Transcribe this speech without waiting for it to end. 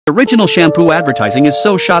Original shampoo advertising is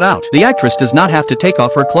so shot out. The actress does not have to take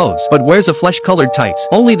off her clothes, but wears a flesh-colored tights.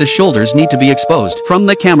 Only the shoulders need to be exposed. From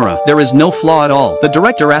the camera, there is no flaw at all. The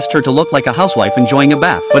director asked her to look like a housewife enjoying a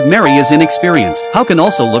bath, but Mary is inexperienced. How can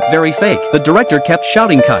also look very fake? The director kept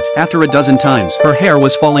shouting cut. After a dozen times, her hair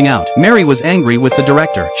was falling out. Mary was angry with the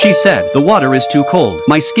director. She said, "The water is too cold.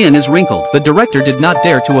 My skin is wrinkled." The director did not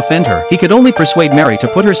dare to offend her. He could only persuade Mary to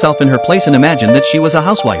put herself in her place and imagine that she was a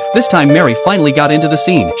housewife. This time Mary finally got into the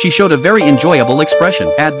scene. She showed a very enjoyable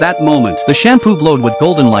expression. At that moment, the shampoo glowed with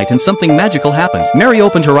golden light and something magical happened. Mary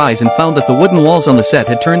opened her eyes and found that the wooden walls on the set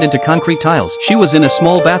had turned into concrete tiles. She was in a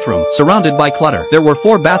small bathroom, surrounded by clutter. There were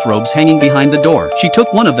 4 bathrobes hanging behind the door. She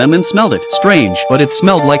took one of them and smelled it. Strange, but it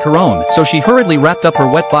smelled like her own. So she hurriedly wrapped up her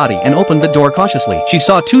wet body and opened the door cautiously. She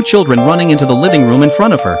saw 2 children running into the living room in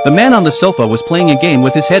front of her. The man on the sofa was playing a game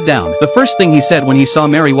with his head down. The first thing he said when he saw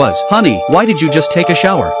Mary was, "Honey, why did you just take a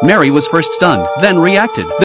shower?" Mary was first stunned, then reacted.